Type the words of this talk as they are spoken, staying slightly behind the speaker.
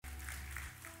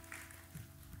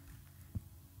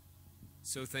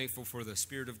So thankful for the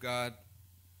Spirit of God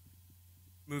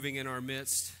moving in our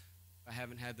midst. I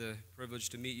haven't had the privilege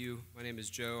to meet you. My name is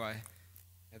Joe. I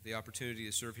have the opportunity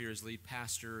to serve here as lead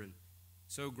pastor, and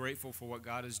so grateful for what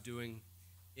God is doing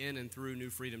in and through New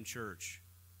Freedom Church.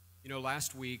 You know,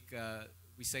 last week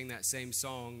we sang that same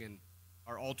song, and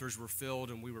our altars were filled,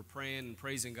 and we were praying and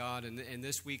praising God. And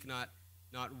this week, not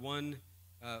one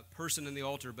person in the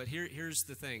altar, but here's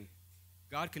the thing: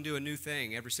 God can do a new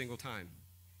thing every single time.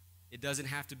 It doesn't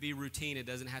have to be routine. It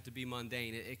doesn't have to be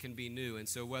mundane. It can be new. And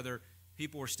so whether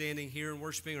people are standing here and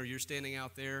worshiping or you're standing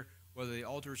out there, whether the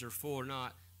altars are full or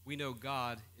not, we know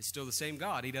God is still the same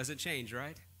God. He doesn't change,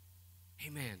 right?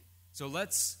 Amen. So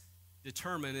let's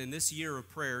determine in this year of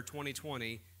prayer,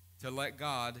 2020, to let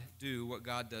God do what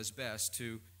God does best,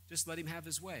 to just let him have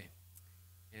his way.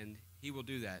 And he will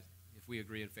do that if we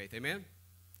agree in faith. Amen?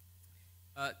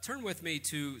 Turn with me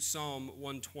to Psalm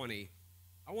 120.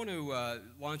 I want to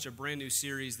launch a brand new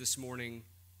series this morning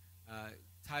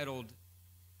titled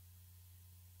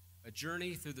A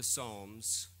Journey Through the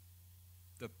Psalms,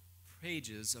 the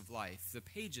Pages of Life. The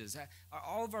pages,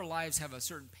 all of our lives have a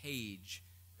certain page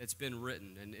that's been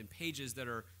written and pages that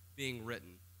are being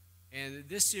written. And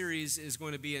this series is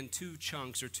going to be in two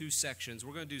chunks or two sections.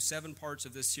 We're going to do 7 parts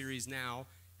of this series now,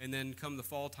 and then come the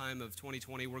fall time of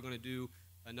 2020, we're going to do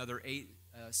another 8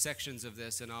 sections of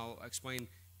this, and I'll explain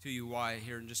to you why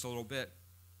here in just a little bit.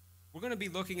 We're going to be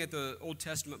looking at the Old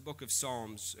Testament book of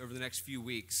Psalms over the next few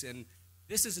weeks, and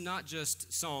this is not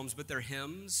just Psalms, but they're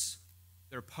hymns,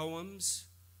 they're poems,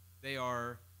 they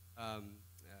are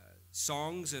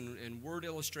songs and word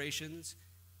illustrations.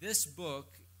 This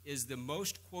book is the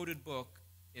most quoted book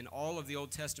in all of the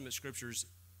Old Testament scriptures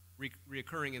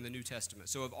reoccurring in the New Testament.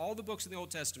 So of all the books in the Old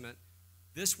Testament,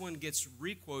 this one gets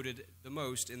requoted the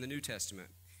most in the New Testament.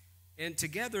 And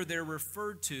together they're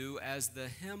referred to as the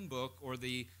hymn book or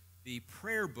the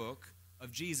prayer book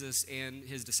of Jesus and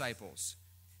his disciples.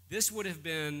 This would have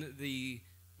been the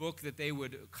book that they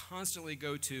would constantly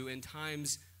go to in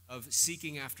times of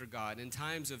seeking after God, in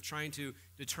times of trying to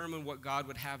determine what God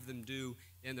would have them do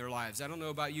in their lives. I don't know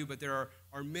about you, but there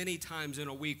are many times in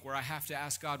a week where I have to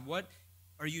ask God, what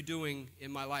are you doing in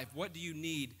my life? What do you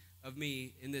need of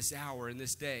me in this hour, in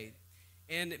this day?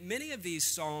 And many of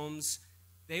these psalms,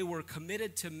 they were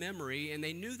committed to memory, and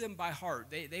they knew them by heart.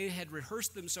 They had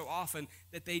rehearsed them so often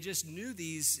that they just knew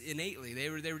these innately.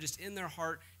 They were just in their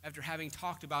heart after having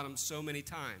talked about them so many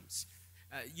times.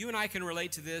 You and I can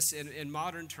relate to this in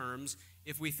modern terms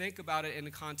if we think about it in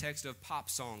the context of pop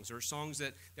songs or songs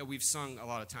that we've sung a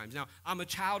lot of times. Now, I'm a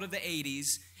child of the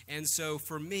 80s, and so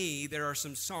for me, there are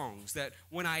some songs that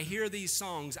when I hear these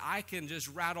songs, I can just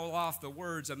rattle off the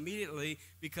words immediately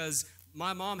because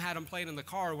my mom had them playing in the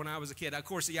car when I was a kid. Of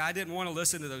course, I didn't want to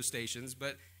listen to those stations,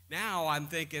 but now I'm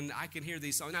thinking I can hear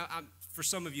these songs. Now, for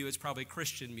some of you, it's probably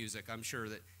Christian music, I'm sure,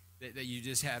 that you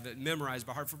just have it memorized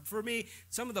by heart. For me,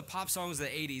 some of the pop songs of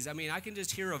the 80s, I can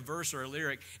just hear a verse or a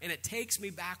lyric, and it takes me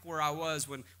back where I was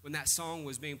when that song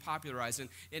was being popularized.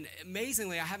 And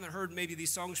amazingly, I haven't heard maybe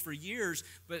these songs for years,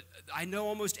 but I know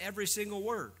almost every single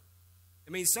word.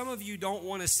 Some of you don't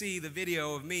want to see the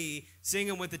video of me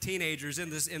singing with the teenagers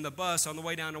in the bus on the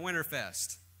way down to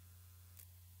Winterfest.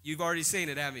 You've already seen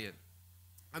it, haven't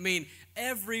you?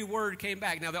 Every word came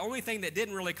back. Now, the only thing that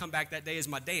didn't really come back that day is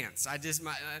my dance.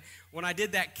 When I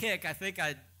did that kick, I think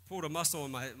I pulled a muscle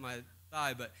in my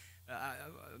thigh, but I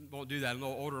won't do that. I'm a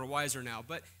little older and wiser now.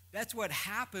 But that's what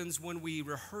happens when we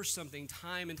rehearse something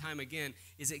time and time again,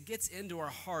 is it gets into our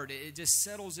heart. It just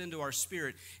settles into our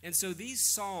spirit. And so these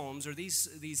psalms or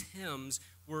these hymns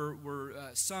were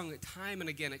sung time and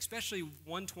again, especially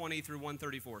 120 through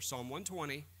 134. Psalm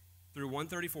 120 through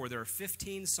 134. There are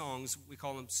 15 songs. We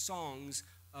call them songs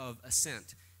of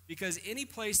ascent. Because any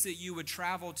place that you would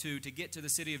travel to get to the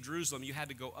city of Jerusalem, you had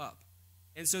to go up.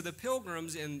 And so the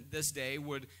pilgrims in this day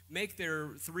would make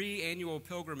their 3 annual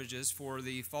pilgrimages for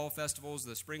the fall festivals,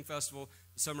 the spring festival,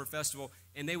 the summer festival,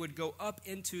 and they would go up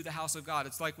into the house of God.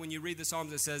 It's like when you read the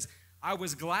Psalms, it says, I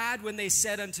was glad when they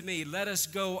said unto me, let us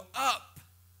go up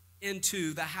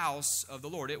into the house of the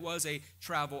Lord. It was a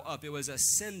travel up. It was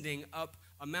ascending up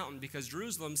a mountain because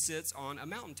Jerusalem sits on a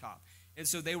mountaintop. And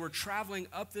so they were traveling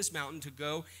up this mountain to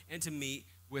go and to meet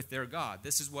with their God.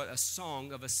 This is what a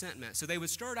song of ascent meant. So they would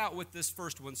start out with this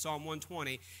first one, Psalm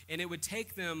 120, and it would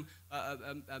take them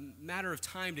a matter of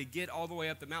time to get all the way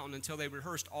up the mountain until they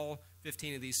rehearsed all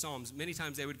 15 of these psalms. Many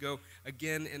times they would go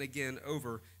again and again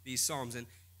over these psalms. And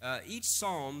each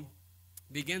psalm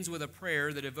begins with a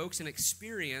prayer that evokes an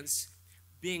experience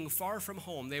being far from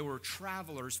home. They were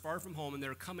travelers far from home, and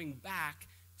they're coming back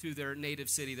to their native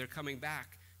city. They're coming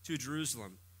back to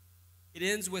Jerusalem. It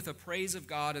ends with a praise of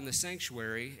God in the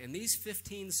sanctuary. And these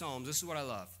 15 Psalms, this is what I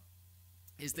love,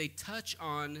 is they touch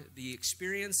on the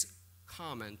experience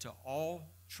common to all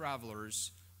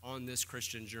travelers on this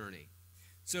Christian journey.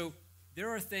 So there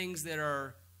are things that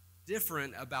are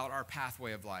different about our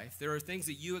pathway of life. There are things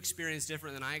that you experience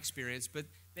different than I experience, but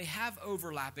they have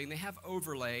overlapping, they have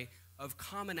overlay of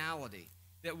commonality.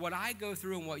 That what I go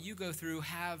through and what you go through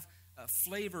have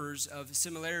flavors of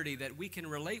similarity that we can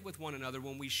relate with one another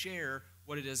when we share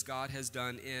what it is God has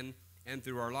done in and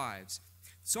through our lives.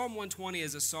 Psalm 120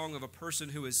 is a song of a person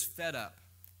who is fed up.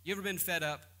 You ever been fed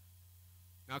up?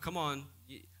 Now, come on.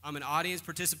 I'm an audience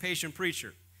participation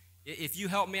preacher. If you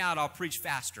help me out, I'll preach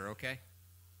faster, okay?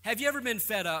 Have you ever been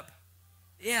fed up?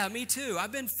 Yeah, me too.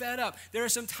 I've been fed up. There are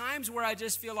some times where I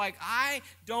just feel like I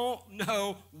don't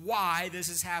know why this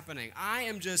is happening. I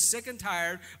am just sick and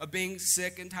tired of being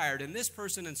sick and tired. And this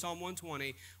person in Psalm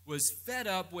 120 was fed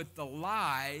up with the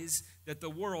lies that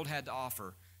the world had to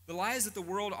offer. The lies that the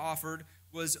world offered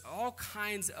was all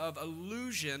kinds of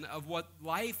illusion of what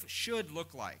life should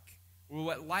look like, or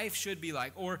what life should be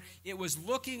like. Or it was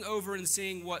looking over and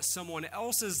seeing what someone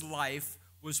else's life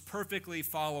was perfectly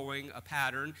following a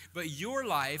pattern, but your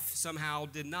life somehow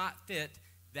did not fit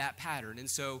that pattern, and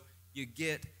so you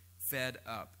get fed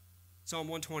up. Psalm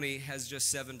 120 has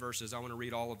just 7 verses. I want to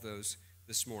read all of those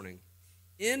this morning.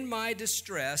 In my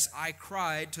distress I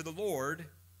cried to the Lord,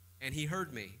 and he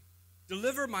heard me.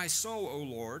 Deliver my soul, O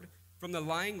Lord, from the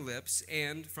lying lips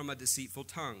and from a deceitful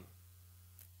tongue.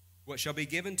 What shall be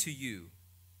given to you?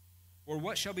 Or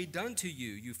what shall be done to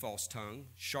you, you false tongue?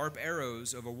 Sharp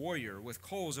arrows of a warrior with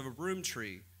coals of a broom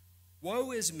tree.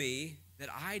 Woe is me that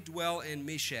I dwell in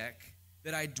Meshech,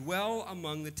 that I dwell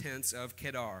among the tents of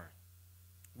Kedar.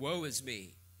 Woe is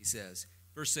me, he says.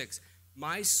 Verse 6,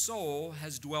 my soul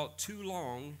has dwelt too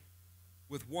long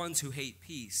with ones who hate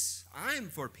peace. I am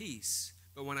for peace,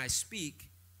 but when I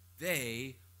speak,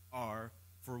 they are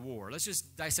for war. Let's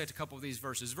just dissect a couple of these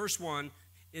verses. Verse 1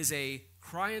 is a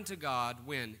cry unto God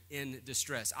when in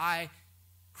distress. I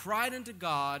cried unto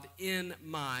God in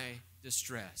my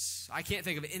distress. I can't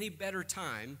think of any better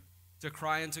time to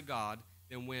cry unto God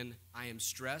than when I am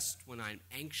stressed, when I'm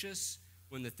anxious,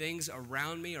 when the things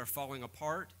around me are falling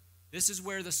apart. This is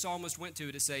where the psalmist went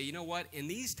to say, you know what? In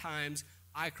these times,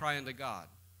 I cry unto God.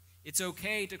 It's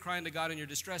okay to cry unto God in your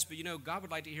distress, but God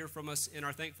would like to hear from us in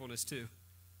our thankfulness too,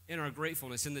 in our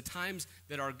gratefulness, in the times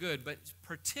that are good, but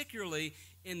particularly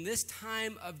in this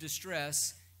time of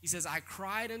distress. He says, I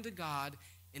cried unto God,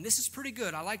 and this is pretty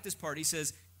good. I like this part. He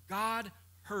says, God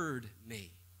heard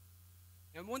me.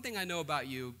 And one thing I know about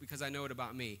you, because I know it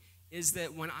about me, is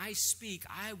that when I speak,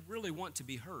 I really want to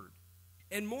be heard.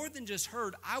 And more than just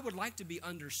heard, I would like to be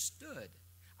understood.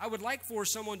 I would like for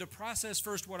someone to process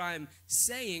first what I'm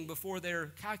saying before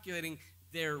they're calculating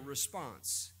their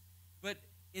response. But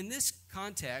in this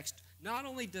context, not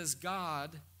only does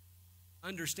God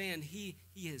understand, he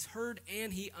has heard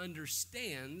and he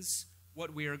understands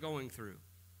what we are going through.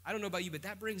 I don't know about you, but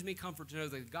that brings me comfort to know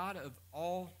that God of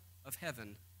all of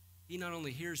heaven, he not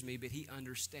only hears me, but he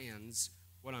understands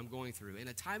what I'm going through. In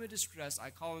a time of distress, I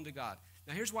call unto God.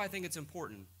 Now, here's why I think it's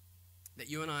important that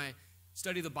you and I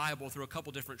study the Bible through a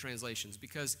couple different translations,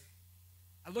 because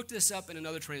I looked this up in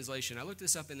another translation. I looked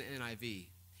this up in the NIV,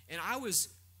 and I was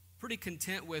pretty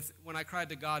content with when I cried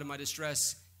to God in my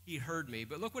distress, he heard me.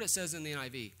 But look what it says in the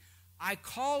NIV. I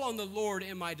call on the Lord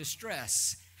in my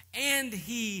distress, and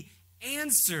he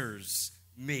answers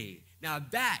me. Now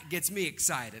that gets me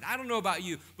excited. I don't know about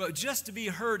you, but just to be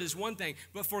heard is one thing.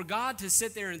 But for God to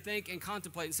sit there and think and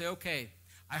contemplate and say, okay,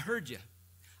 I heard you,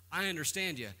 I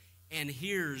understand you, and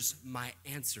here's my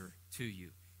answer to you.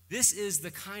 This is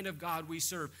the kind of God we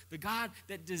serve. The God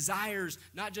that desires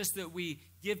not just that we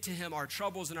give to him our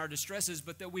troubles and our distresses,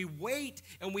 but that we wait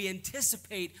and we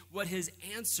anticipate what his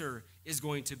answer is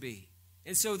going to be.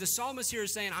 And so the psalmist here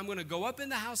is saying, I'm going to go up in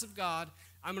the house of God.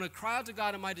 I'm going to cry out to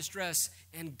God in my distress,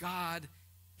 and God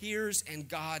hears and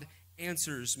God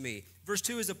answers me. Verse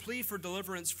 2 is a plea for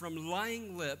deliverance from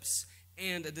lying lips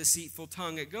and a deceitful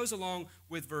tongue. It goes along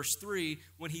with verse 3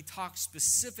 when he talks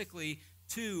specifically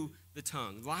to the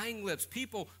tongue. Lying lips,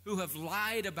 people who have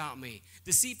lied about me.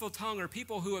 Deceitful tongue are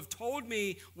people who have told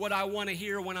me what I want to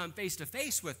hear when I'm face to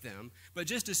face with them, but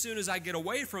just as soon as I get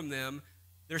away from them,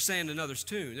 they're saying another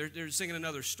tune. They're singing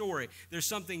another story. There's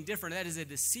something different. That is a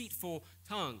deceitful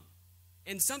tongue.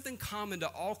 And something common to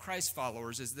all Christ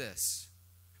followers is this.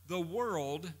 The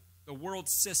world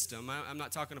system, I'm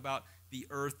not talking about the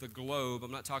earth, the globe.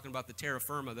 I'm not talking about the terra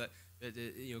firma,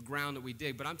 the ground that we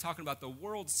dig, but I'm talking about the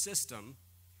world system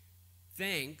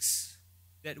thinks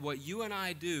that what you and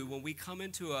I do when we come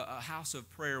into a house of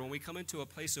prayer, when we come into a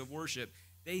place of worship,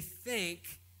 they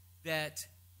think that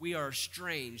we are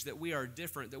strange, that we are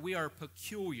different, that we are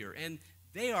peculiar. And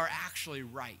they are actually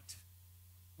right.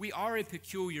 We are a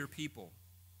peculiar people.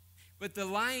 But the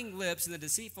lying lips and the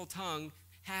deceitful tongue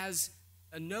has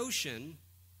a notion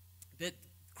that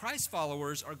Christ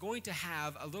followers are going to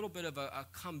have a little bit of a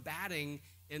combating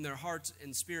in their hearts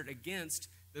and spirit against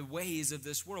the ways of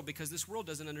this world, because this world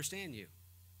doesn't understand you.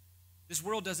 This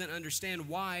world doesn't understand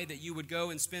why that you would go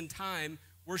and spend time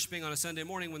worshiping on a Sunday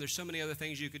morning when there's so many other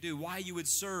things you could do, why you would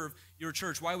serve your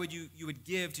church, why would you would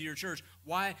give to your church,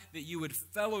 why that you would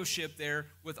fellowship there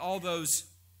with all those,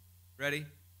 ready?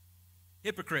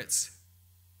 Hypocrites.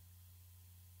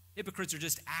 Hypocrites are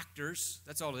just actors.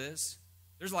 That's all it is.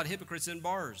 There's a lot of hypocrites in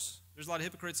bars. There's a lot of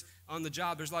hypocrites on the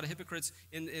job. There's a lot of hypocrites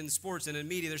in sports and in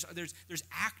media. There's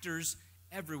actors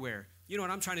everywhere. You know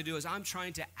what I'm trying to do is I'm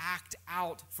trying to act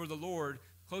out for the Lord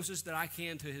closest that I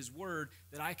can to his word,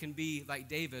 that I can be like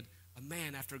David, a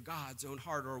man after God's own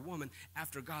heart, or a woman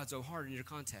after God's own heart in your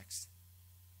context.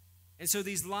 And so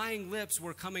these lying lips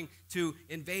were coming to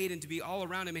invade and to be all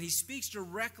around him. And he speaks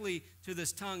directly to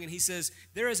this tongue, and he says,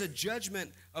 there is a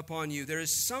judgment upon you. There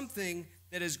is something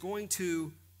that is going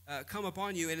to come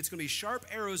upon you, and it's going to be sharp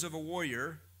arrows of a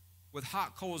warrior with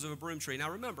hot coals of a broom tree. Now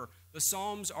remember, the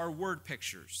Psalms are word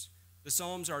pictures. The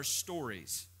Psalms are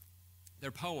stories.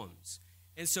 They're poems.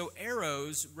 And so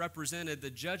arrows represented the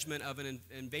judgment of an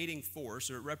invading force,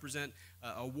 or it represent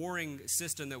a warring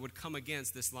system that would come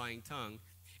against this lying tongue.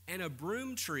 And a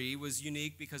broom tree was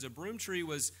unique because a broom tree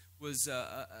was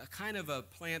a kind of a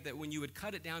plant that when you would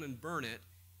cut it down and burn it,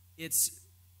 its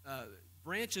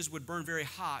branches would burn very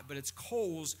hot, but its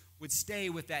coals would stay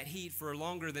with that heat for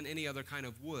longer than any other kind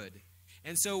of wood.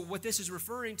 And so what this is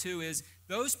referring to is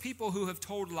those people who have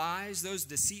told lies, those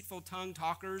deceitful tongue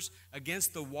talkers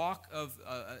against the walk of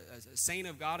a saint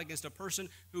of God, against a person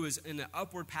who is in the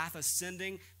upward path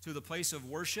ascending to the place of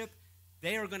worship,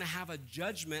 they are going to have a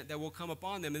judgment that will come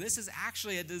upon them. And this is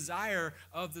actually a desire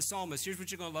of the psalmist. Here's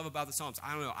what you're going to love about the Psalms.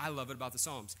 I don't know, I love it about the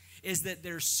Psalms, is that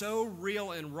they're so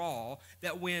real and raw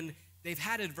that when they've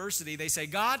had adversity, they say,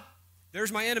 God,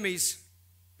 there's my enemies,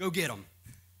 go get them.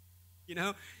 You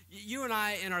know, you and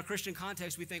I, in our Christian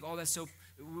context, we think, oh,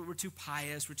 we're too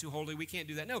pious, we're too holy, we can't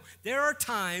do that. No, there are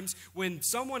times when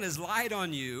someone has lied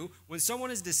on you, when someone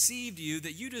has deceived you,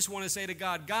 that you just want to say to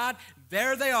God, God,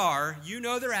 there they are, you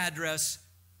know their address,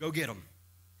 go get them.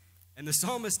 And the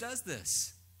psalmist does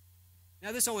this.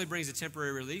 Now, this only brings a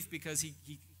temporary relief because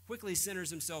he quickly centers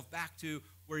himself back to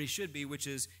where he should be, which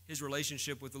is his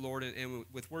relationship with the Lord and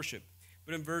with worship.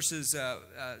 But in verses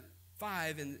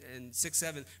 5 and 6,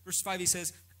 7, verse 5, he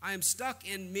says, I am stuck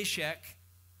in Meshech,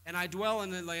 and I dwell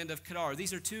in the land of Kedar.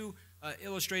 These are two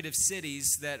illustrative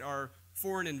cities that are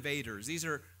foreign invaders. These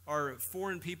are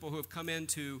foreign people who have come in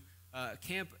to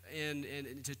camp and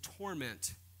to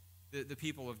torment the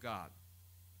people of God.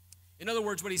 In other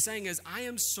words, what he's saying is, I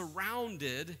am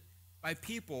surrounded by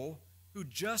people who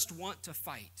just want to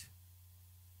fight.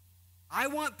 I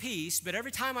want peace, but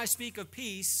every time I speak of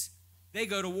peace, they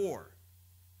go to war.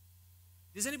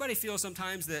 Does anybody feel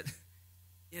sometimes that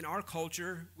in our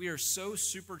culture, we are so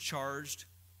supercharged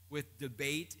with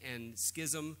debate and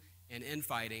schism and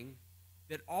infighting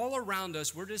that all around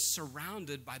us, we're just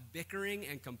surrounded by bickering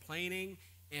and complaining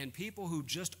and people who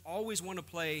just always want to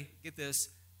play, get this,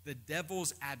 the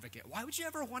devil's advocate. Why would you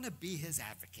ever want to be his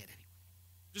advocate anyway?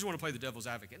 Just want to play the devil's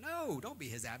advocate. No, don't be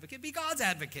his advocate. Be God's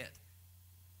advocate.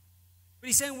 But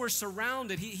he's saying we're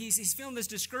surrounded. He's feeling this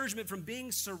discouragement from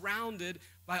being surrounded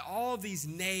by all of these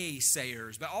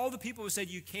naysayers, by all the people who said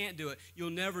you can't do it, you'll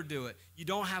never do it, you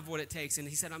don't have what it takes. And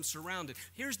he said, I'm surrounded.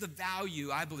 Here's the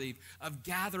value, I believe, of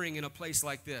gathering in a place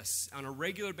like this on a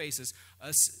regular basis,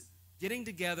 us getting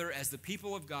together as the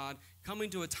people of God, coming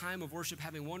to a time of worship,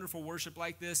 having wonderful worship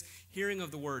like this, hearing of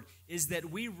the word, is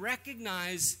that we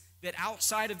recognize that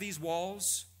outside of these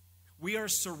walls, we are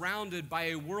surrounded by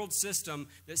a world system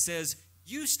that says,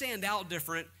 you stand out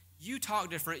different, you talk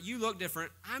different, you look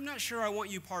different. I'm not sure I want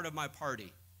you part of my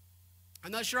party.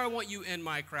 I'm not sure I want you in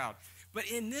my crowd. But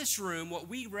in this room, what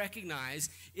we recognize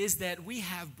is that we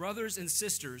have brothers and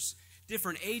sisters,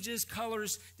 different ages,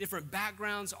 colors, different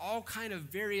backgrounds, all kind of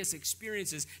various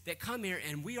experiences that come here,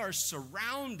 and we are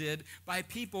surrounded by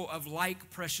people of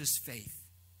like precious faith.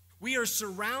 We are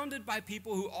surrounded by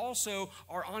people who also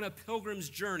are on a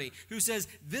pilgrim's journey, who says,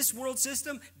 this world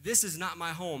system, this is not my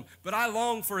home, but I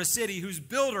long for a city whose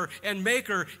builder and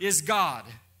maker is God.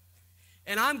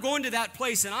 And I'm going to that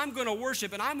place, and I'm going to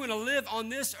worship, and I'm going to live on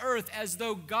this earth as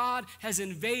though God has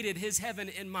invaded his heaven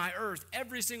in my earth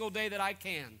every single day that I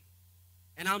can.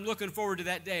 And I'm looking forward to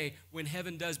that day when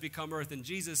heaven does become earth and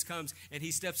Jesus comes and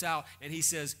he steps out and he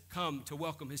says, come to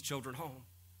welcome his children home.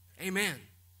 Amen.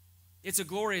 It's a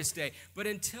glorious day. But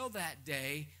until that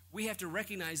day, we have to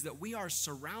recognize that we are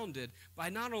surrounded by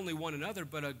not only one another,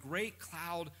 but a great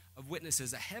cloud of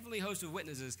witnesses, a heavenly host of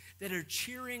witnesses that are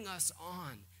cheering us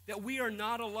on, that we are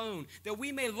not alone, that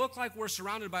we may look like we're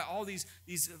surrounded by all these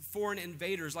foreign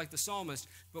invaders like the psalmist,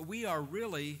 but we are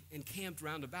really encamped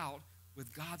round about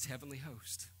with God's heavenly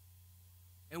host.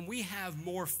 And we have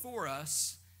more for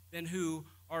us than who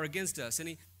are against us.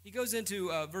 And he goes into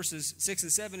verses 6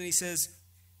 and 7, and he says,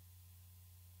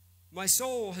 my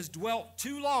soul has dwelt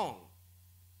too long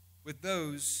with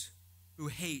those who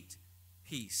hate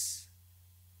peace.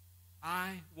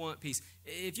 I want peace.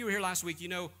 If you were here last week, you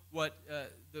know what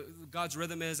God's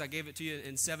rhythm is. I gave it to you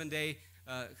in 7-day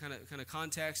kind of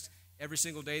context. Every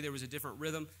single day there was a different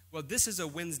rhythm. Well, this is a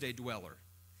Wednesday dweller.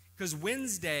 Because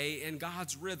Wednesday in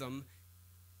God's rhythm,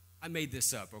 I made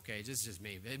this up, okay? This is just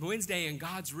me. Wednesday in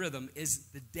God's rhythm is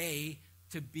the day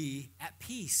to be at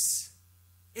peace.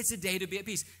 It's a day to be at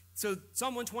peace. So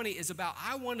Psalm 120 is about,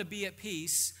 I want to be at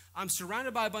peace. I'm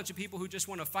surrounded by a bunch of people who just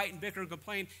want to fight and bicker and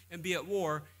complain and be at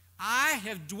war. I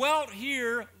have dwelt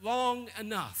here long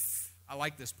enough. I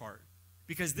like this part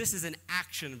because this is an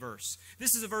action verse.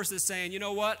 This is a verse that's saying, you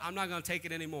know what? I'm not going to take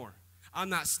it anymore. I'm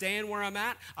not staying where I'm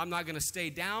at. I'm not going to stay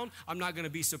down. I'm not going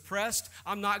to be suppressed.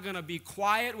 I'm not going to be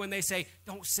quiet when they say,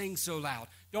 don't sing so loud.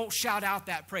 Don't shout out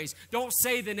that praise. Don't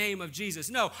say the name of Jesus.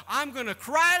 No, I'm going to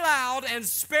cry loud and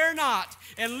spare not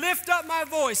and lift up my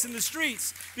voice in the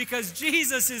streets because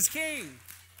Jesus is King.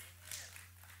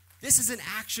 This is an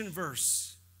action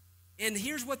verse. And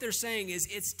here's what they're saying is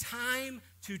it's time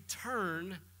to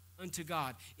turn unto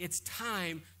God. It's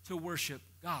time to worship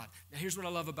God. Now here's what I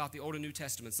love about the Old and New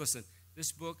Testaments. Listen,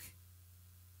 this book,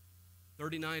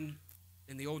 39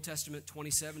 in the Old Testament,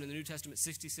 27 in the New Testament,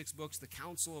 66 books, the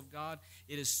counsel of God.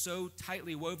 It is so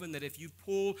tightly woven that if you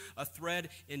pull a thread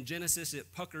in Genesis,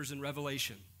 it puckers in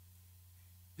Revelation.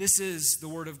 This is the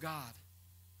Word of God.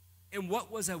 And what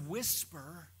was a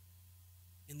whisper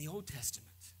in the Old Testament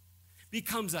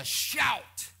becomes a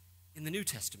shout in the New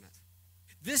Testament.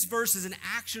 This verse is an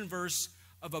action verse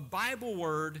of a Bible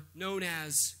word known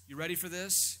as, you ready for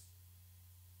this?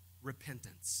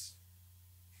 Repentance.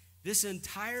 This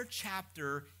entire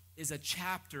chapter is a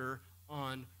chapter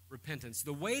on repentance.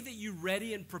 The way that you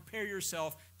ready and prepare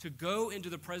yourself to go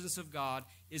into the presence of God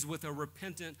is with a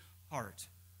repentant heart.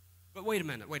 But wait a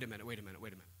minute.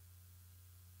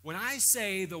 When I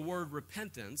say the word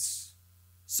repentance,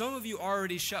 some of you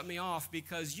already shut me off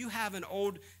because you have an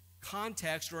old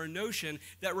context or a notion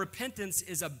that repentance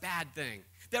is a bad thing.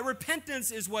 That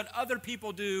repentance is what other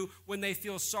people do when they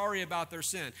feel sorry about their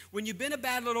sin. When you've been a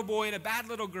bad little boy and a bad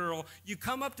little girl, you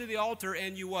come up to the altar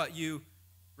and you what? You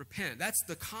repent. That's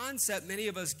the concept many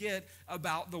of us get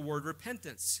about the word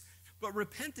repentance. But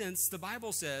repentance, the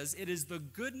Bible says, it is the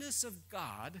goodness of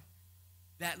God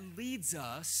that leads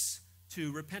us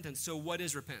to repentance. So what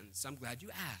is repentance? I'm glad you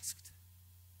asked.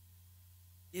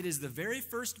 It is the very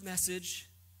first message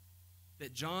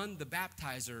that John the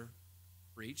Baptizer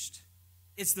preached.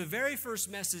 It's the very first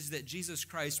message that Jesus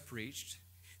Christ preached.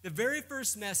 The very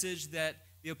first message that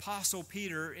the Apostle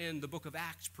Peter in the book of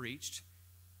Acts preached.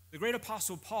 The great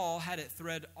Apostle Paul had it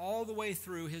thread all the way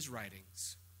through his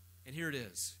writings. And here it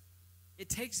is. It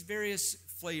takes various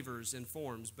flavors and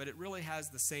forms, but it really has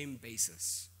the same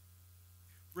basis.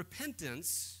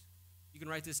 Repentance, you can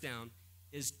write this down,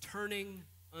 is turning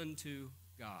unto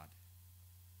God.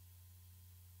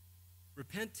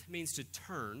 Repent means to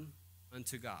turn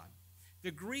unto God.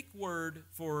 The Greek word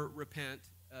for repent,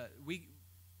 we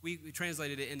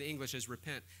translated it into English as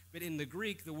repent, but in the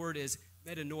Greek, the word is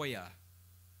metanoia.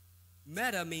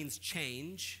 Meta means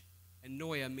change, and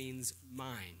noia means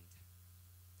mind.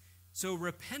 So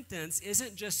repentance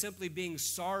isn't just simply being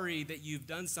sorry that you've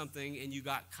done something and you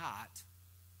got caught.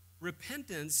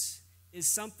 Repentance is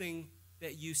something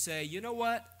that you say, you know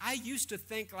what? I used to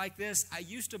think like this. I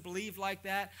used to believe like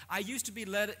that. I used to be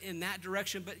led in that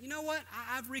direction. But you know what?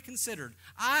 I've reconsidered.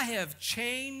 I have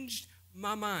changed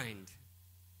my mind.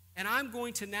 And I'm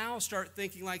going to now start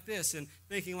thinking like this and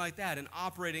thinking like that and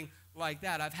operating like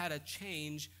that. I've had a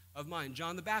change of mind.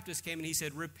 John the Baptist came and he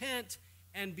said, repent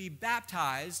and be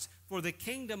baptized, for the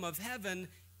kingdom of heaven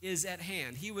is at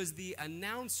hand. He was the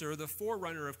announcer, the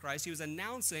forerunner of Christ. He was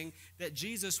announcing that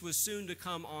Jesus was soon to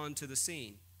come onto the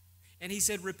scene. And he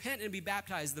said, repent and be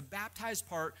baptized. The baptized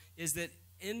part is that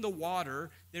in the water,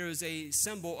 there is a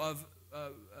symbol of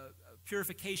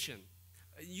purification.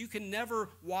 You can never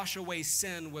wash away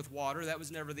sin with water. That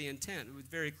was never the intent. It was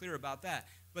very clear about that.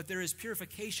 but there is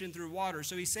purification through water.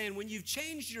 So he's saying when you've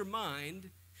changed your mind,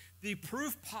 the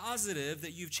proof positive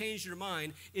that you've changed your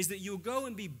mind is that you'll go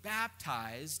and be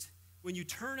baptized. When you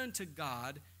turn unto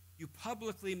God, you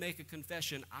publicly make a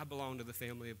confession, I belong to the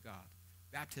family of God.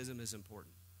 Baptism is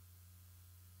important.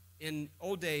 In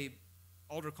old day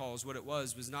altar calls, what it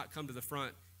was not come to the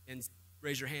front and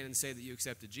raise your hand and say that you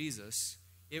accepted Jesus.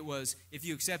 It was, if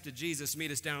you accepted Jesus, meet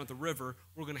us down at the river,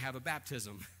 we're going to have a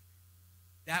baptism.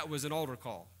 That was an altar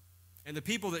call. And the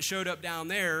people that showed up down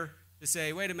there to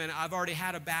say, wait a minute, I've already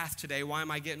had a bath today, why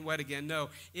am I getting wet again? No,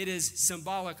 it is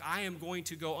symbolic. I am going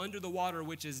to go under the water,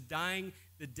 which is dying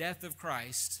the death of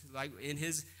Christ. Like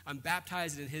I'm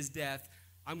baptized in his death.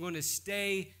 I'm going to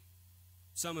stay,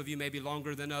 some of you maybe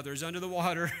longer than others, under the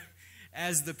water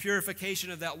as the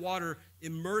purification of that water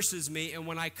immerses me. And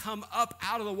when I come up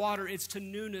out of the water, it's to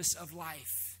newness of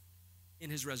life in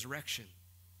his resurrection.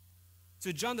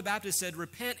 So John the Baptist said,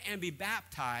 repent and be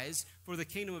baptized, for the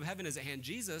kingdom of heaven is at hand.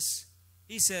 Jesus,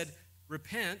 he said,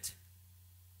 repent.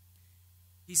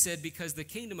 He said, because the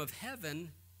kingdom of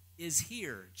heaven is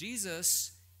here.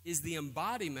 Jesus is the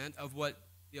embodiment of what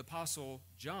the Apostle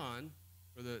John,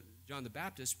 or John the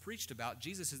Baptist, preached about.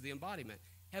 Jesus is the embodiment,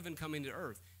 heaven coming to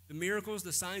earth. The miracles,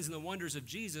 the signs, and the wonders of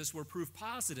Jesus were proof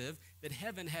positive that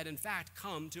heaven had in fact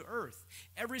come to earth.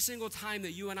 Every single time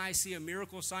that you and I see a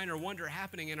miracle, sign, or wonder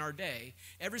happening in our day,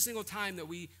 every single time that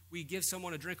we give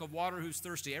someone a drink of water who's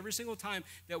thirsty, every single time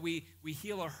that we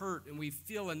heal a hurt and we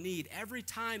feel a need, every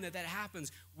time that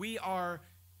happens, we are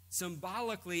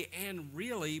symbolically and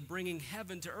really bringing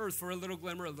heaven to earth for a little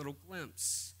glimmer, a little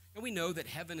glimpse. And we know that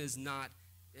heaven is not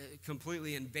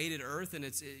completely invaded earth, and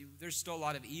there's still a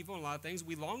lot of evil and a lot of things.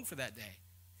 We long for that day.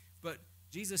 But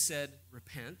Jesus said,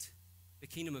 repent, the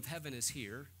kingdom of heaven is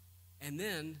here. And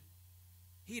then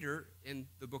Peter, in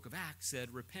the book of Acts,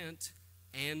 said, repent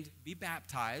and be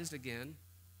baptized again,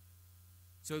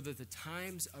 so that the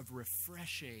times of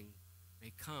refreshing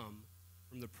may come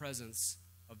from the presence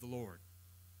of the Lord.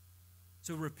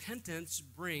 So repentance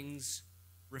brings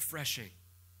refreshing.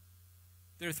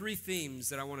 There are three themes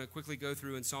that I want to quickly go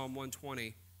through in Psalm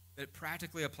 120 that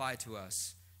practically apply to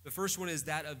us. The first one is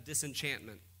that of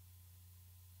disenchantment.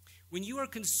 When you are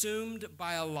consumed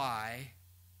by a lie,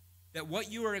 that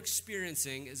what you are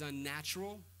experiencing is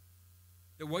unnatural,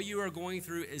 that what you are going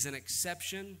through is an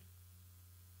exception,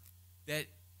 that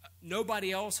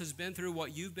nobody else has been through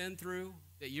what you've been through,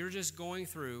 that you're just going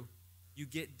through, you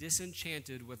get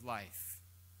disenchanted with life.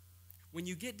 When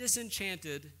you get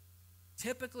disenchanted,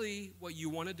 typically what you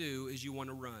want to do is you want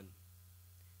to run.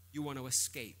 You want to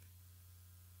escape.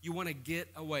 You want to get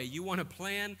away. You want to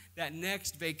plan that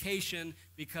next vacation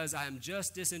because I'm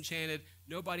just disenchanted.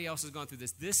 Nobody else has gone through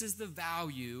this. This is the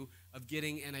value of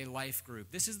getting in a life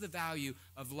group. This is the value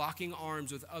of locking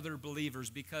arms with other believers,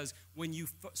 because when you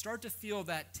start to feel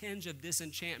that tinge of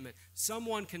disenchantment,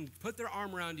 someone can put their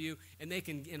arm around you and they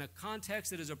can, in a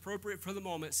context that is appropriate for the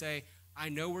moment, say, I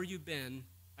know where you've been.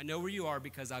 I know where you are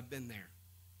because I've been there.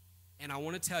 And I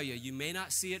want to tell you, you may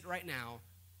not see it right now,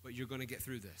 but you're going to get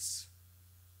through this.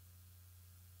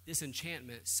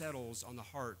 Disenchantment settles on the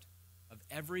heart of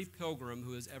every pilgrim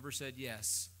who has ever said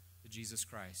yes to Jesus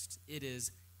Christ. It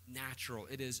is natural.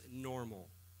 It is normal.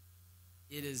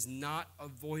 It is not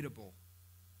avoidable.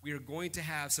 We are going to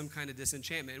have some kind of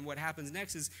disenchantment. And what happens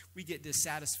next is we get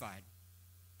dissatisfied.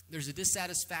 There's a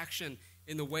dissatisfaction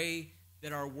in the way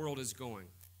that our world is going.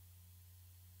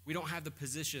 We don't have the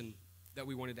position that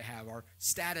we wanted to have. Our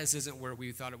status isn't where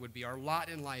we thought it would be. Our lot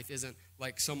in life isn't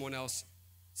like someone else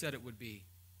said it would be.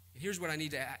 And here's what I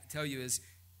need to tell you is,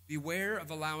 beware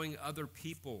of allowing other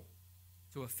people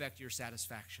to affect your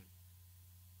satisfaction.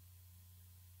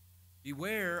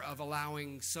 Beware of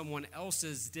allowing someone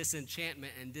else's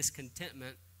disenchantment and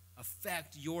discontentment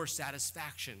affect your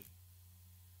satisfaction.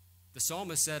 The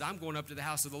psalmist said, I'm going up to the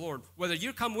house of the Lord. Whether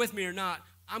you come with me or not,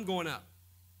 I'm going up.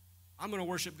 I'm going to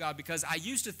worship God, because I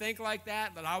used to think like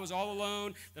that I was all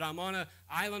alone, that I'm on an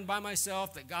island by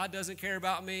myself, that God doesn't care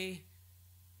about me.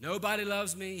 Nobody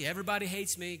loves me. Everybody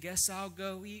hates me. Guess I'll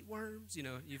go eat worms. You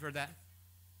know, you've heard that.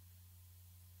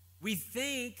 We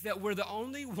think that we're the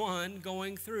only one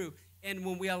going through. And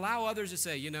when we allow others to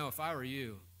say, you know, if I were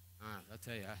you, I'll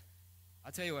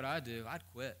tell you what I'd do. I'd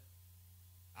quit.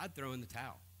 I'd throw in the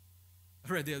towel.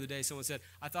 I read the other day, someone said,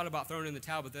 I thought about throwing in the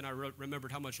towel, but then I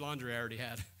remembered how much laundry I already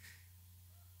had.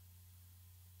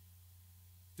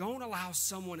 Don't allow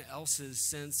someone else's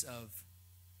sense of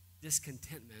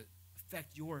discontentment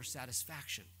affect your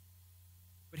satisfaction.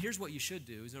 But here's what you should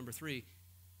do, is number 3.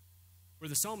 Where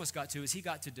the psalmist got to is he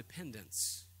got to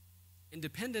dependence. And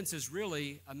dependence is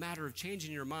really a matter of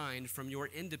changing your mind from your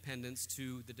independence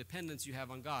to the dependence you have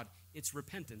on God. It's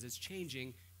repentance. It's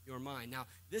changing your mind. Now,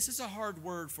 this is a hard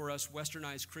word for us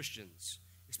westernized Christians,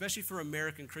 especially for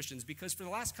American Christians, because for the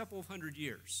last couple of hundred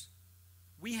years,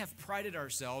 we have prided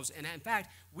ourselves, and in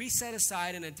fact, we set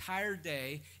aside an entire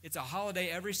day. It's a holiday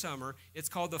every summer. It's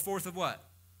called the 4th of what?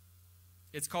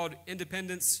 It's called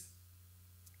Independence.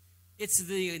 It's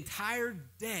the entire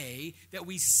day that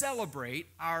we celebrate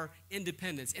our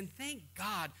independence. And thank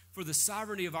God for the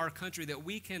sovereignty of our country, that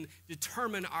we can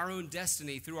determine our own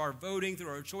destiny through our voting, through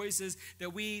our choices,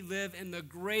 that we live in the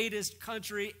greatest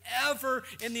country ever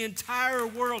in the entire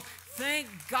world. Thank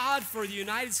God for the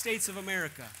United States of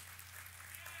America.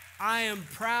 I am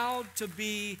proud to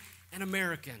be an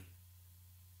American.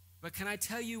 But can I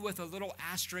tell you with a little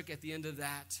asterisk at the end of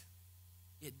that,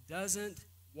 it doesn't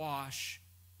wash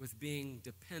with being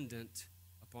dependent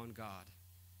upon God.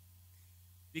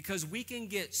 Because we can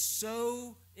get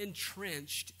so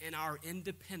entrenched in our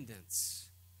independence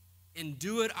and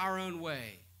do it our own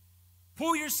way.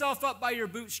 Pull yourself up by your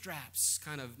bootstraps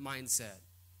kind of mindset.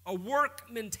 A work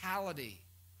mentality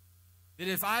that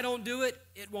if I don't do it,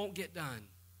 it won't get done.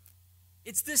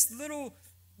 It's this little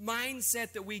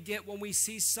mindset that we get when we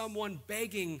see someone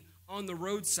begging on the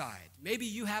roadside. Maybe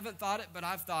you haven't thought it, but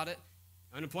I've thought it.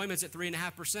 Unemployment's at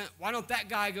 3.5%. Why don't that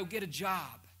guy go get a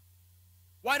job?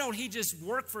 Why don't he just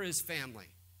work for his family?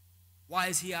 Why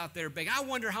is he out there begging? I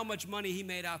wonder how much money he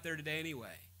made out there today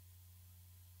anyway.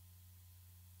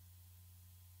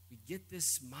 We get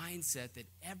this mindset that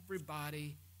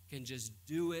everybody can just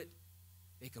do it.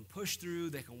 They can push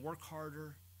through. They can work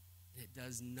harder. And it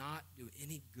does not do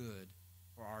any good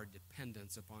for our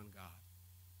dependence upon God.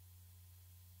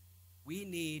 We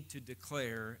need to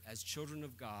declare as children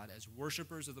of God, as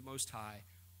worshipers of the Most High,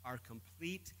 our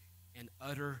complete and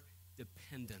utter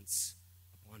dependence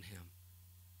upon Him.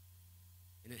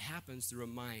 And it happens through a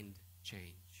mind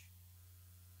change.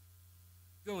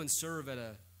 Go and serve at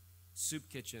a soup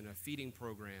kitchen, a feeding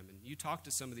program, and you talk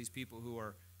to some of these people who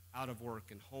are out of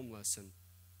work and homeless and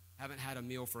haven't had a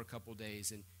meal for a couple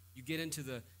days, and you get into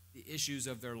the issues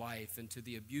of their life and to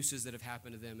the abuses that have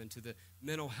happened to them and to the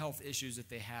mental health issues that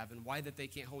they have and why that they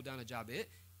can't hold down a job.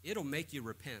 It'll make you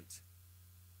repent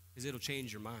because it'll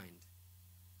change your mind.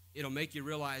 It'll make you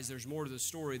realize there's more to the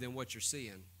story than what you're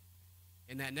seeing.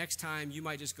 And that next time you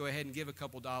might just go ahead and give a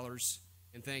couple dollars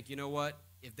and think, you know what?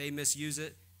 If they misuse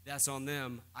it, that's on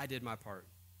them. I did my part.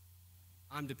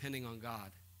 I'm depending on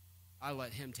God. I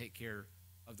let Him take care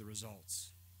of the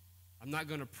results. I'm not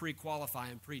going to pre-qualify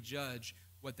and prejudge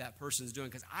what that person's doing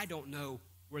because I don't know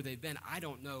where they've been. I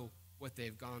don't know what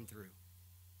they've gone through.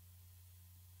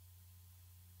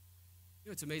 You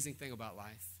know, it's an amazing thing about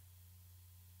life.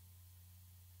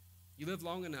 You live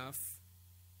long enough,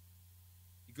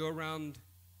 you go around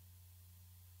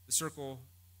the circle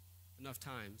enough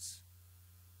times.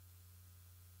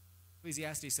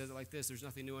 Ecclesiastes says it like this: there's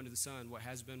nothing new under the sun. What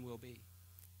has been will be.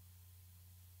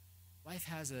 Life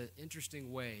has an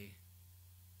interesting way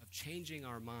of changing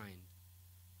our mind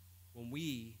when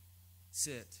we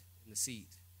sit in the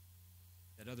seat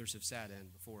that others have sat in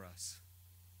before us.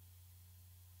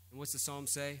 And what's the psalm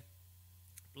say?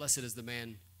 Blessed is the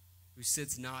man who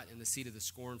sits not in the seat of the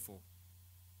scornful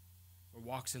or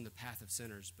walks in the path of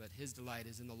sinners, but his delight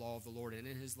is in the law of the Lord, and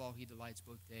in his law he delights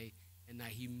both day and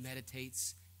night. He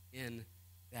meditates in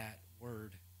that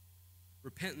word.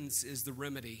 Repentance is the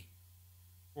remedy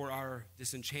for our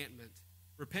disenchantment.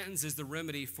 Repentance is the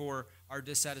remedy for our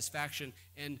dissatisfaction,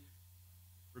 and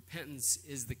repentance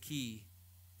is the key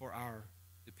for our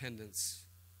dependence.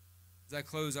 As I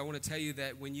close, I want to tell you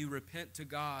that when you repent to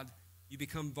God, you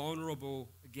become vulnerable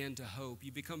again to hope.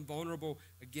 You become vulnerable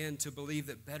again to believe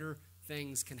that better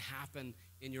things can happen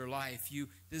in your life. You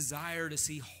desire to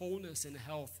see wholeness and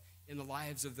health in the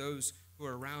lives of those who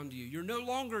are around you. You're no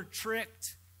longer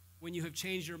tricked when you have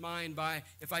changed your mind by,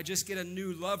 if I just get a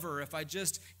new lover, if I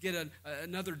just get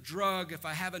another drug, if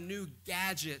I have a new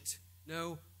gadget.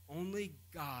 No, only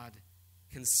God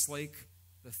can slake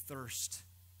the thirst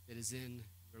that is in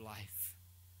your life.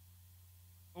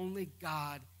 Only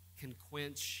God can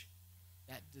quench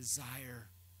that desire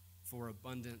for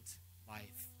abundant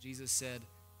life. Jesus said,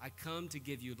 I come to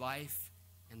give you life,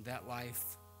 and that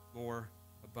life more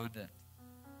abundant.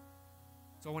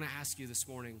 So I want to ask you this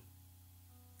morning,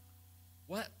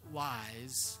 what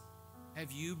lies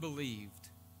have you believed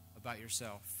about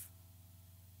yourself?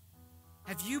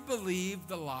 Have you believed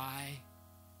the lie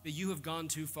that you have gone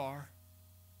too far?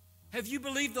 Have you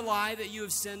believed the lie that you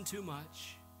have sinned too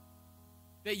much?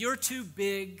 That you're too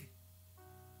big?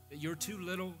 That you're too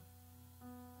little?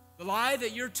 The lie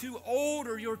that you're too old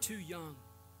or you're too young?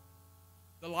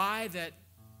 The lie that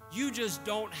you just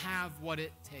don't have what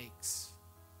it takes?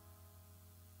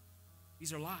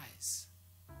 These are lies.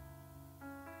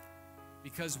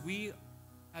 Because we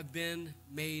have been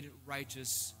made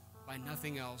righteous by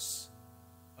nothing else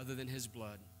other than his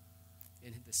blood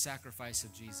and the sacrifice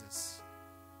of Jesus.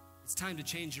 It's time to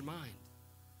change your mind.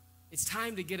 It's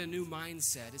time to get a new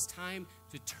mindset. It's time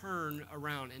to turn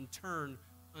around and turn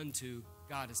unto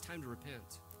God. It's time to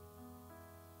repent.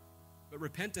 But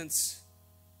repentance,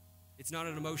 it's not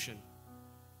an emotion.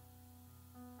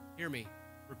 Hear me.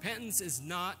 Repentance is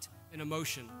not an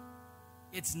emotion.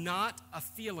 It's not a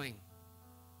feeling.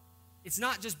 It's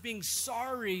not just being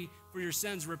sorry for your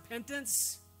sins.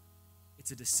 Repentance,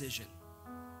 it's a decision.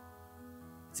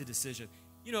 It's a decision.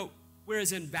 You know,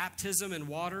 whereas in baptism and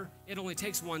water, it only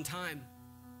takes one time.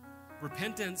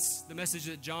 Repentance, the message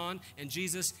that John and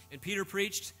Jesus and Peter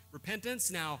preached,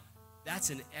 repentance, now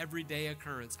that's an everyday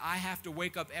occurrence. I have to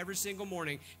wake up every single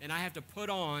morning and I have to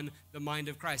put on the mind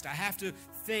of Christ. I have to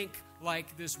think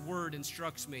like this word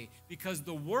instructs me, because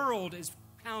the world is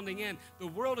pounding in. The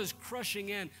world is crushing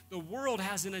in. The world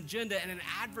has an agenda and an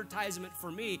advertisement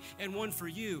for me and one for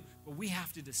you, but we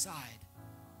have to decide.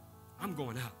 I'm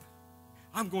going up.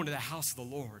 I'm going to the house of the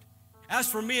Lord.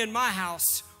 As for me and my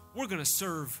house, we're going to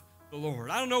serve the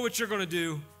Lord. I don't know what you're going to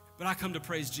do, but I come to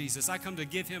praise Jesus. I come to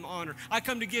give him honor. I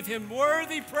come to give him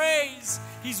worthy praise.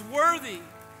 He's worthy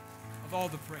of all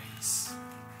the praise.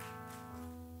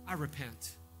 I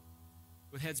repent.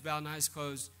 With heads bowed and eyes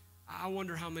closed, I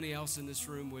wonder how many else in this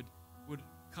room would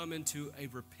come into a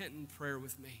repentant prayer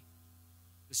with me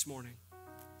this morning.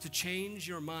 To change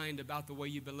your mind about the way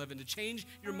you've been living, to change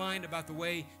your mind about the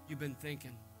way you've been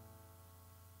thinking.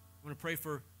 I want to pray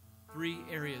for 3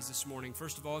 areas this morning.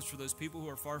 First of all, it's for those people who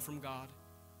are far from God.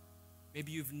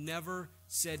 Maybe you've never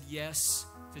said yes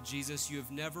to Jesus. You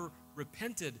have never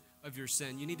repented of your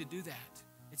sin. You need to do that.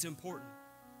 It's important.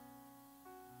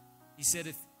 He said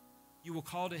if you will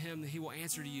call to him, that he will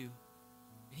answer to you.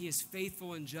 And he is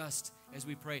faithful and just, as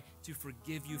we pray, to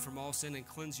forgive you from all sin and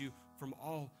cleanse you from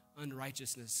all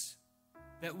unrighteousness.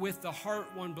 That with the heart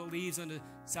one believes unto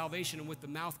salvation, and with the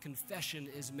mouth confession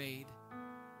is made.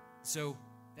 So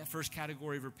that first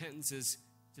category of repentance is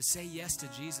to say yes to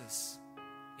Jesus.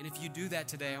 And if you do that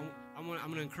today, I'm going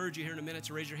to encourage you here in a minute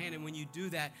to raise your hand. And when you do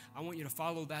that, I want you to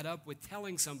follow that up with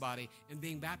telling somebody and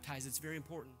being baptized. It's very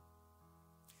important.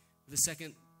 The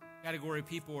second category of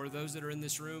people are those that are in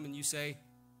this room and you say,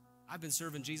 I've been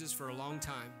serving Jesus for a long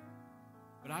time,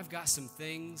 but I've got some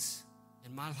things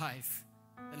in my life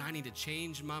that I need to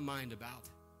change my mind about.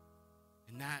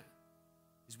 And that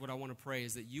is what I want to pray,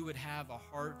 is that you would have a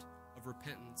heart of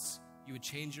repentance. You would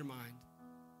change your mind.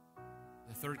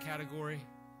 The third category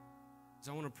is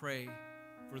I want to pray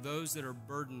for those that are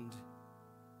burdened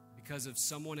because of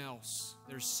someone else.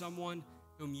 There's someone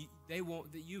whom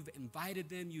that you've invited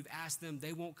them, you've asked them,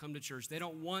 they won't come to church. They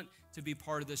don't want to be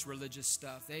part of this religious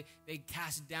stuff. They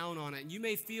cast down on it. And you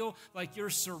may feel like you're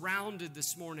surrounded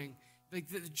this morning. Like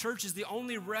the church is the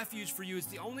only refuge for you. It's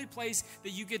the only place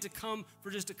that you get to come for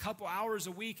just a couple hours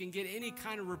a week and get any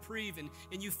kind of reprieve, and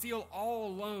you feel all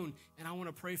alone. And I want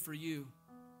to pray for you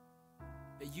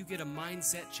that you get a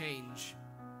mindset change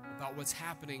about what's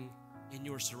happening in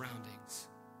your surroundings.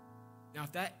 Now,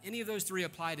 if any of those 3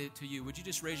 apply to you, would you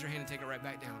just raise your hand and take it right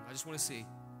back down? I just want to see.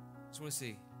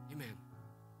 Amen.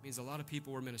 It means a lot of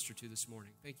people were ministered to this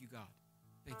morning. Thank you, God.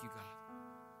 Thank you,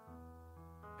 God.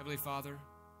 Heavenly Father,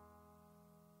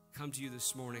 come to you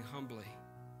this morning humbly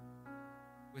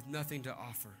with nothing to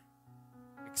offer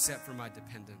except for my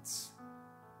dependence.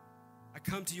 I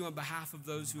come to you on behalf of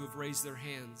those who have raised their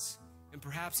hands, and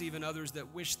perhaps even others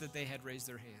that wish that they had raised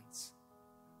their hands.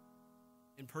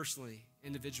 And personally,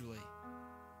 individually,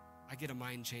 I get a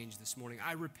mind change this morning.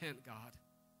 I repent, God.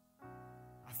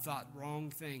 I've thought wrong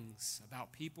things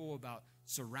about people, about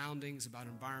surroundings, about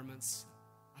environments.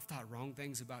 I've thought wrong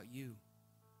things about you.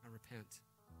 I repent.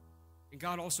 And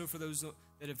God, also for those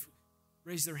that have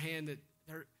raised their hand, that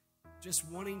they're just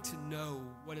wanting to know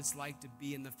what it's like to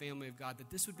be in the family of God, that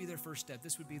this would be their first step,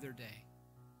 this would be their day,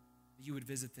 that you would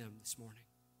visit them this morning.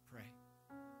 Pray.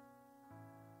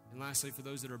 And lastly, for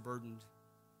those that are burdened,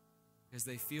 as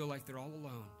they feel like they're all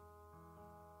alone,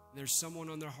 and there's someone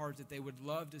on their heart that they would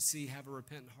love to see have a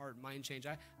repentant heart, mind change.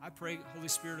 I pray, Holy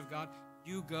Spirit of God,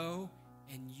 you go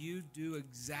and you do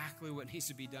exactly what needs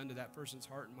to be done to that person's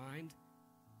heart and mind.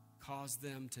 Cause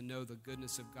them to know the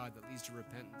goodness of God that leads to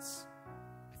repentance.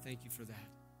 I thank you for that.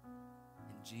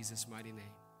 In Jesus' mighty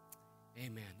name,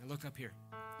 amen. Now look up here.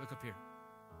 Look up here.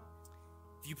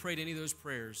 If you prayed any of those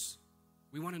prayers,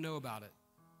 we want to know about it.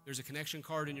 There's a connection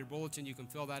card in your bulletin. You can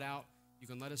fill that out. You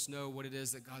can let us know what it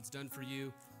is that God's done for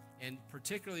you. And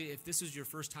particularly if this is your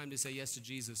first time to say yes to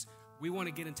Jesus, we want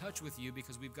to get in touch with you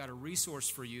because we've got a resource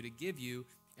for you to give you,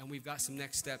 and we've got some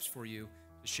next steps for you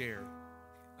to share.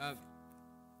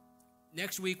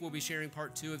 Next week, we'll be sharing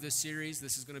part 2 of this series.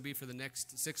 This is going to be for the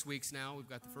next 6 weeks now. We've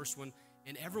got the first one,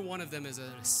 and every one of them is an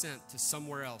ascent to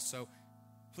somewhere else. So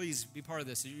please be part of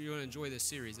this. You're going to enjoy this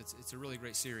series. It's a really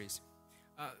great series.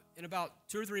 In about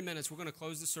 2 or 3 minutes, we're going to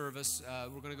close the service.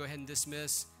 We're going to go ahead and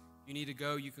dismiss. If you need to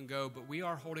go, you can go. But we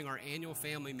are holding our annual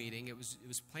family meeting. It was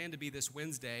planned to be this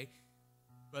Wednesday,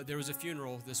 but there was a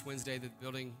funeral this Wednesday that the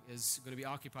building is going to be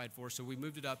occupied for, so we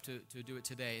moved it up to do it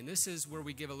today. And this is where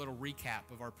we give a little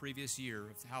recap of our previous year,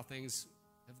 of how things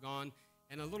have gone,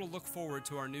 and a little look forward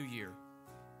to our new year.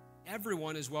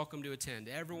 Everyone is welcome to attend.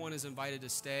 Everyone is invited to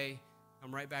stay.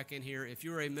 Come right back in here. If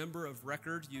you're a member of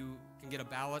record, you can get a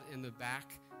ballot in the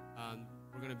back.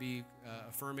 We're going to be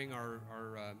affirming our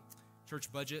church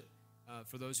budget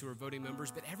for those who are voting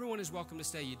members, but everyone is welcome to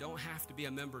stay. You don't have to be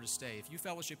a member to stay. If you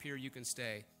fellowship here, you can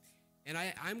stay. And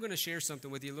I'm going to share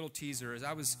something with you, a little teaser. As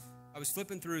I was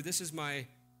flipping through, this is my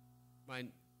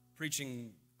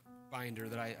preaching binder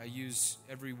that I use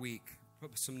every week.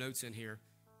 Put some notes in here.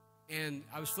 And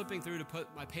I was flipping through to put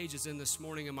my pages in this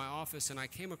morning in my office, and I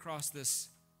came across this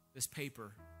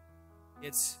paper.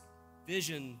 It's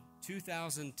Vision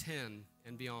 2010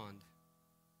 and beyond.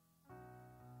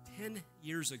 10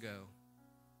 years ago,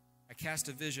 I cast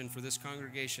a vision for this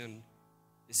congregation.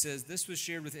 It says, this was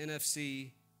shared with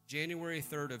NFC January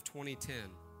 3rd of 2010.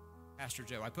 Pastor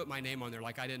Joe. I put my name on there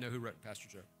like I didn't know who wrote Pastor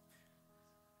Joe.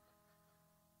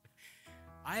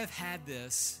 I have had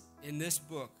this in this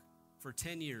book for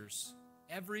 10 years.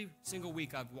 Every single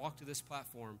week I've walked to this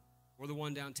platform or the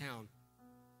one downtown,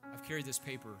 I've carried this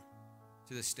paper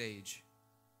to the stage.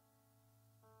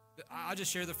 I'll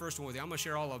just share the first one with you. I'm going to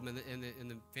share all of them in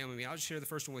the family meeting. I'll just share the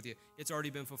first one with you. It's already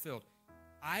been fulfilled.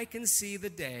 I can see the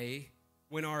day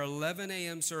when our 11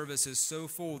 a.m. service is so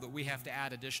full that we have to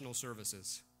add additional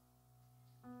services.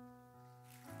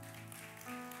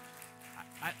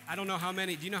 I don't know how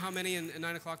many. Do you know how many in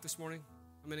 9 o'clock this morning?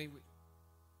 How many?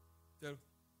 So,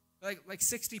 like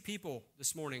 60 people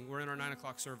this morning were in our 9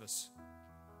 o'clock service.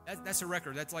 That's a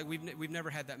record. That's like we've never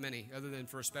had that many other than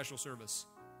for a special service.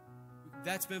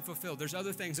 That's been fulfilled. There's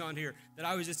other things on here that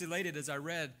I was just elated as I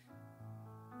read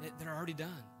that are already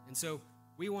done. And so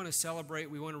we want to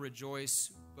celebrate, we want to rejoice,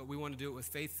 but we want to do it with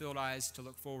faith-filled eyes to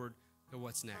look forward to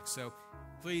what's next. So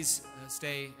please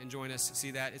stay and join us, see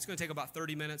that. It's going to take about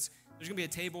 30 minutes. There's going to be a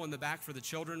table in the back for the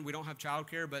children. We don't have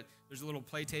childcare, but there's a little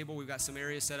play table. We've got some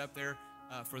areas set up there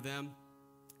for them.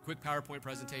 Quick PowerPoint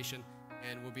presentation,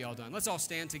 and we'll be all done. Let's all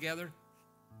stand together.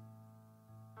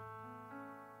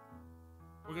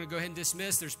 We're going to go ahead and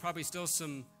dismiss. There's probably still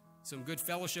some good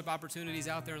fellowship opportunities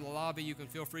out there in the lobby. You can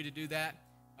feel free to do that.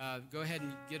 Go ahead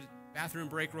and get a bathroom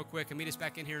break real quick and meet us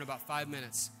back in here in about 5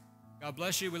 minutes. God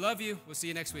bless you. We love you. We'll see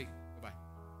you next week. Bye-bye.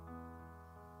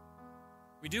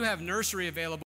 We do have nursery available.